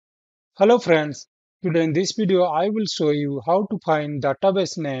Hello friends, today in this video I will show you how to find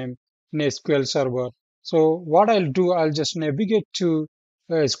database name in SQL Server. So what I'll do, I'll just navigate to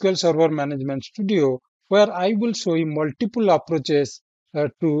SQL Server Management Studio where I will show you multiple approaches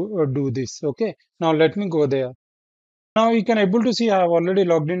to do this. Okay, now let me go there. Now you can able to see I have already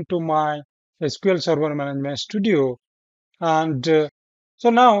logged into my SQL Server Management Studio and so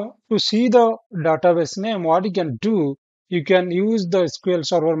now to see the database name, what you can do, you can use the SQL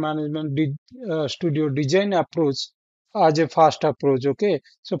Server Management Studio design approach as a fast approach. Okay.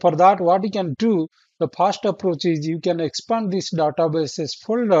 So for that, what you can do, the fast approach is you can expand this databases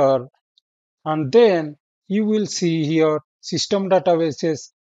folder and then you will see here system databases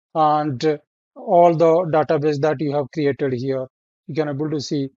and all the database that you have created here. You can able to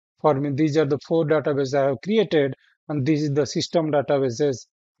see for me these are the four databases I have created, and this is the system databases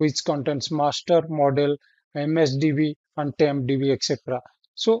which contains master, model, MSDB and TempDB, etc.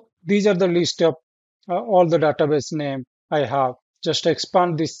 So these are the list of all the database name I have. Just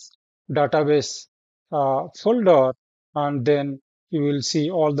expand this database folder and then you will see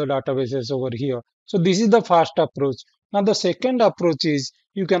all the databases over here. So this is the first approach. Now the second approach is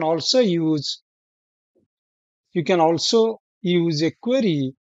you can also use a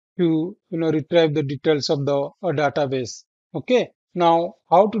query to retrieve the details of the database. Okay. Now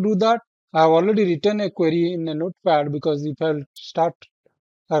how to do that? I have already written a query in a notepad because if I start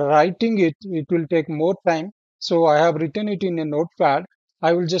writing it, it will take more time. So I have written it in a notepad.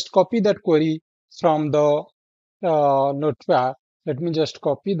 I will just copy that query from the notepad. Let me just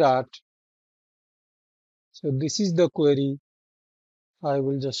copy that. So this is the query. I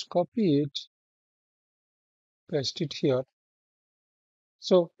will just copy it, paste it here.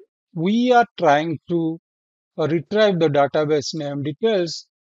 So we are trying to retrieve the database name details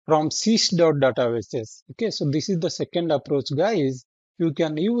from sys.databases. Okay, so this is the second approach, guys. You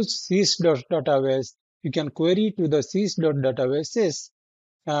can use sys.database. You can query to the sys.databases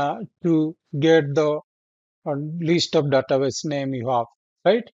to get the list of database name you have,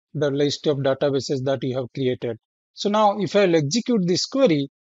 right? The list of databases that you have created. So now if I'll execute this query,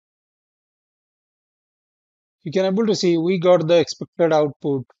 you can able to see we got the expected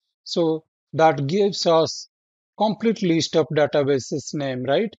output. So that gives us complete list of databases name,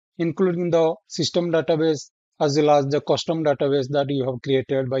 right? Including the system database as well as the custom database that you have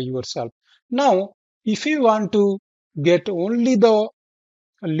created by yourself. Now, if you want to get only the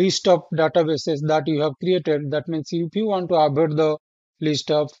list of databases that you have created, that means if you want to avoid the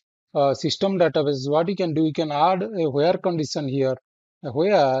list of system databases, what you can do, you can add a where condition here, a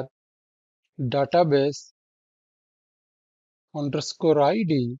where database underscore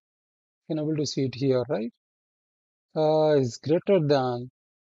ID. You can able to see it here, right? Is greater than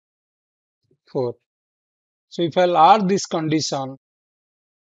 4. So if I'll add this condition,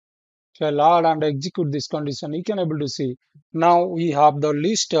 if I'll add and execute this condition, you can able to see now we have the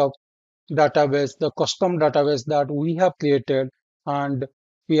list of database, the custom database that we have created, and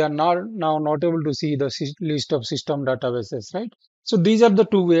we are now not able to see the list of system databases, right? So these are the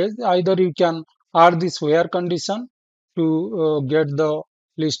two ways. Either you can add this where condition to get the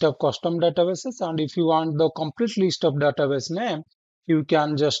list of custom databases, and if you want the complete list of database name, you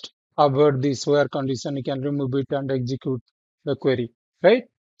can just avoid this where condition. You can remove it and execute the query, right?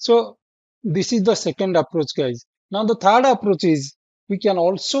 So this is the second approach, guys. Now the third approach is we can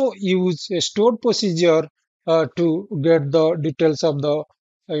also use a stored procedure to get the details of the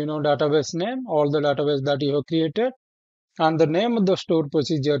database name, all the database that you have created, and the name of the stored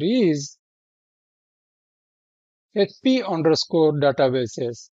procedure is sp underscore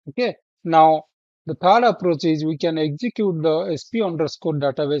databases. Okay. Now the third approach is we can execute the sp underscore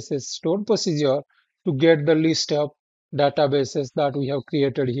databases stored procedure to get the list of databases that we have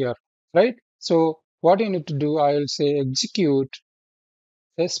created here, right? So what you need to do, I'll say execute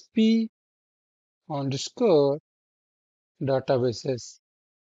sp underscore databases.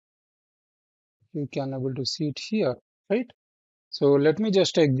 You can able to see it here, right? So let me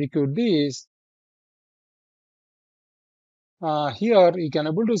just execute this. Here you can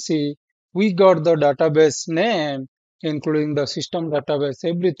able to see we got the database name, including the system database,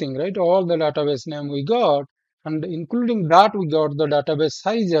 everything, right? All the database name we got, and including that we got the database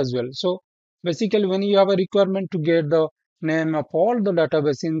size as well. So basically, when you have a requirement to get the name of all the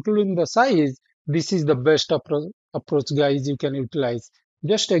database, including the size, this is the best approach, guys. You can utilize.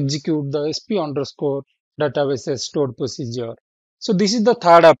 Just execute the sp underscore databases stored procedure. So this is the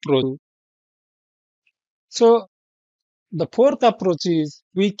third approach. So the fourth approach is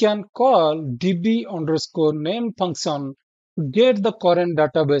we can call db underscore name function to get the current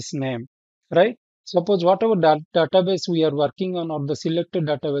database name, right? Suppose whatever database we are working on or the selected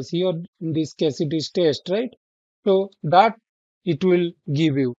database here, in this case it is test, right? So that it will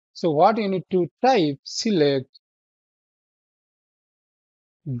give you. So what you need to type, select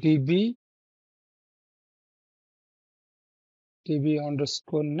db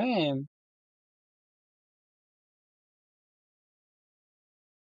underscore name.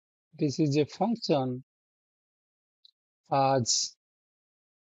 This is a function as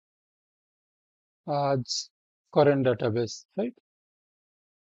current database, right?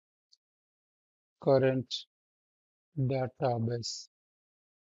 Current database,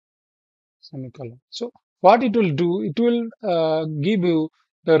 semicolon. So what it will do, it will give you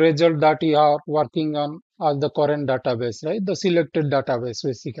the result that you are working on as the current database, right? The selected database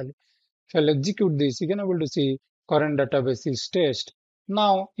basically. If I'll execute this, you can able to see current database is test.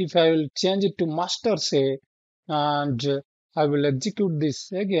 Now, if I will change it to master say, and I will execute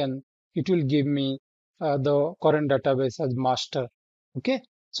this again, it will give me the current database as master. Okay.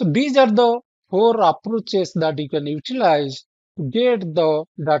 So these are the four approaches that you can utilize to get the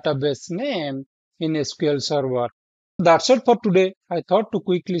database name in SQL Server. That's it for today. I thought to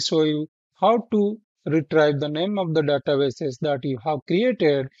quickly show you how to retrieve the name of the databases that you have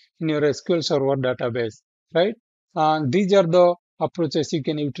created in your SQL Server database, right? And these are the approaches you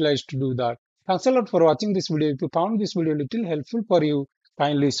can utilize to do that. Thanks a lot for watching this video. If you found this video little helpful for you,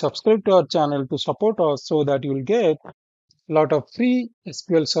 kindly subscribe to our channel to support us so that you will get a lot of free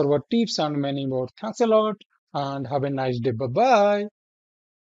SQL Server tips and many more. Thanks a lot and have a nice day. Bye bye.